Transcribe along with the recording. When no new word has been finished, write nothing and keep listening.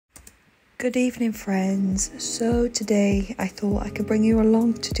Good evening, friends. So today I thought I could bring you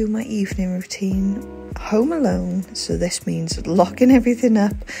along to do my evening routine home alone. So this means locking everything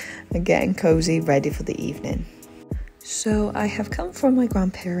up and getting cozy, ready for the evening. So I have come from my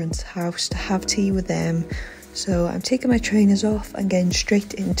grandparents' house to have tea with them. So I'm taking my trainers off and getting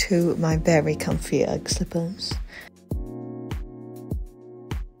straight into my very comfy Ugg slippers.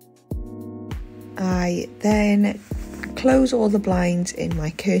 I then close all the blinds in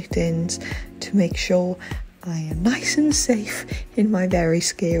my curtains to make sure I am nice and safe in my very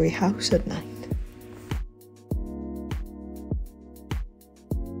scary house at night.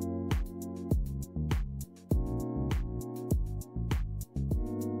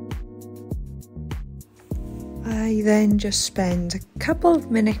 I then just spend a couple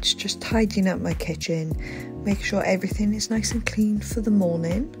of minutes just tidying up my kitchen, make sure everything is nice and clean for the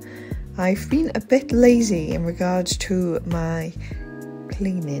morning. I've been a bit lazy in regards to my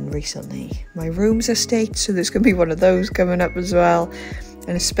cleaning recently. My room's a state, so there's going to be one of those coming up as well.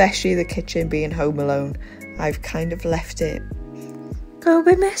 And especially the kitchen being home alone, I've kind of left it go a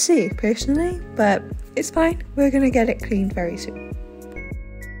bit messy personally, but it's fine. We're going to get it cleaned very soon.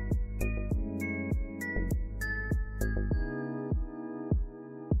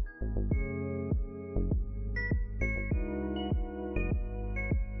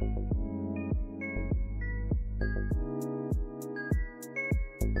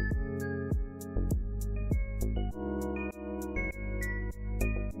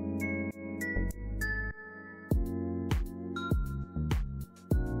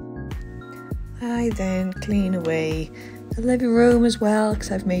 I then clean away the living room as well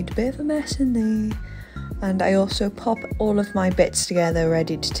because I've made a bit of a mess in there, and I also pop all of my bits together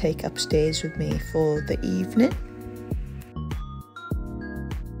ready to take upstairs with me for the evening.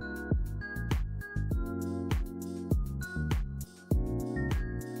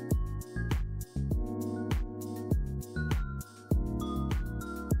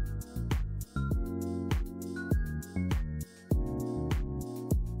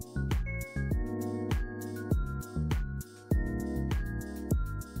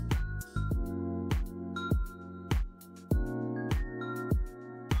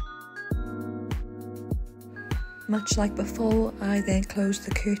 Much like before, I then close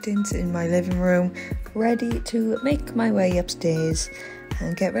the curtains in my living room, ready to make my way upstairs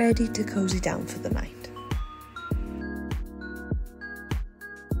and get ready to cozy down for the night.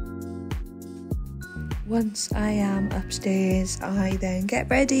 Once I am upstairs, I then get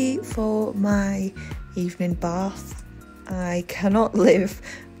ready for my evening bath. I cannot live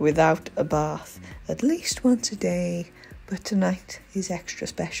without a bath at least once a day, but tonight is extra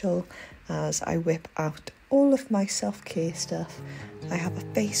special as I whip out all of my self-care stuff. I have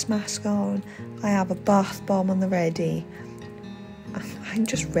a face mask on, I have a bath bomb on the ready. I'm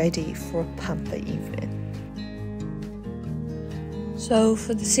just ready for a pamper evening. So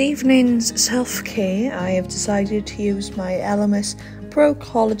for this evening's self-care, I have decided to use my Elemis Pro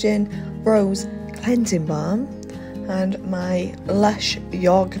Collagen Rose Cleansing Balm and my Lush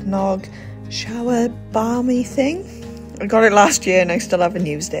Yog Nog Shower Balmy thing. I got it last year and I still haven't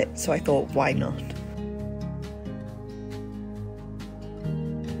used it, so I thought, why not?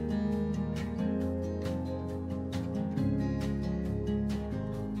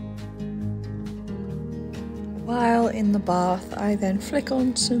 While in the bath, I then flick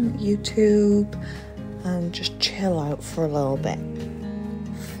on some YouTube and just chill out for a little bit.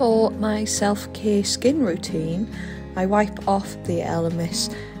 For my self-care skin routine, I wipe off the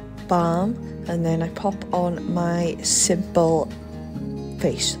Elemis balm and then I pop on my simple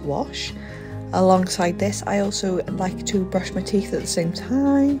face wash. Alongside this, I also like to brush my teeth at the same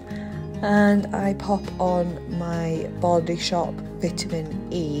time, and I pop on my Body Shop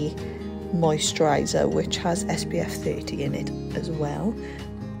Vitamin E moisturizer, which has SPF 30 in it as well.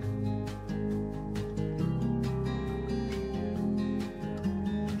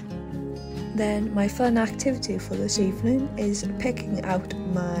 Then my fun activity for this evening is picking out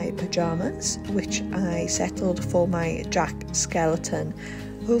my pyjamas, which I settled for my Jack Skeleton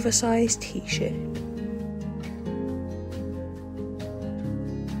oversized t-shirt.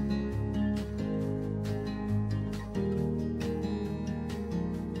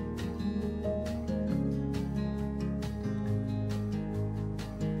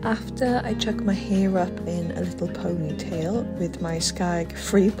 After I chuck my hair up in a little ponytail with my Skag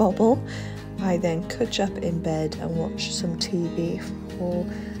free bobble, I then couch up in bed and watch some TV for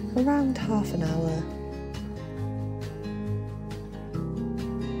around half an hour.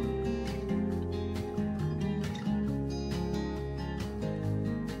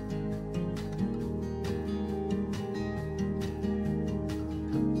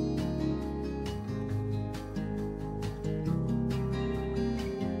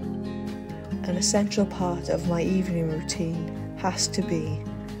 an essential part of my evening routine has to be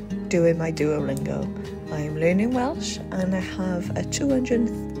doing my Duolingo. I am learning Welsh and I have a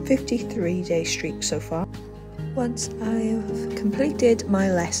 253-day streak so far. Once I have completed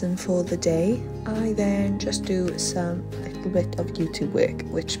my lesson for the day, I then just do some little bit of YouTube work,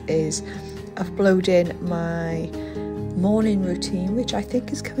 which is uploading my morning routine, which I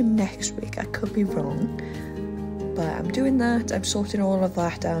think is coming next week. I could be wrong, but I'm doing that. I'm sorting all of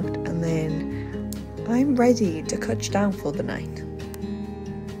that out, and then I'm ready to touch down for the night.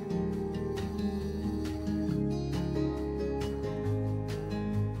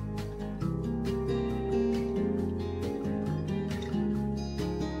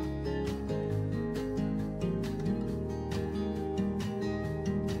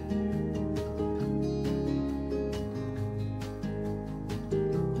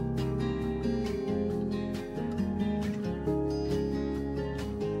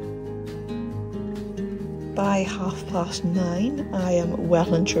 By 9:30, I am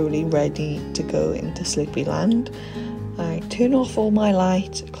well and truly ready to go into sleepy land. I turn off all my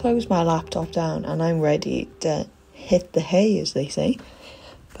lights, close my laptop down, and I'm ready to hit the hay, as they say.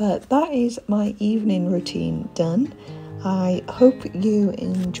 But that is my evening routine done. I hope you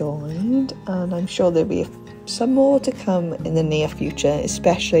enjoyed, and I'm sure there'll be some more to come in the near future,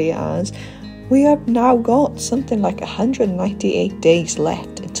 especially as we have now got something like 198 days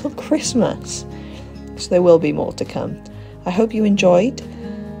left until Christmas. So there will be more to come. I hope you enjoyed,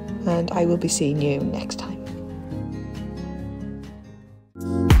 and I will be seeing you next time.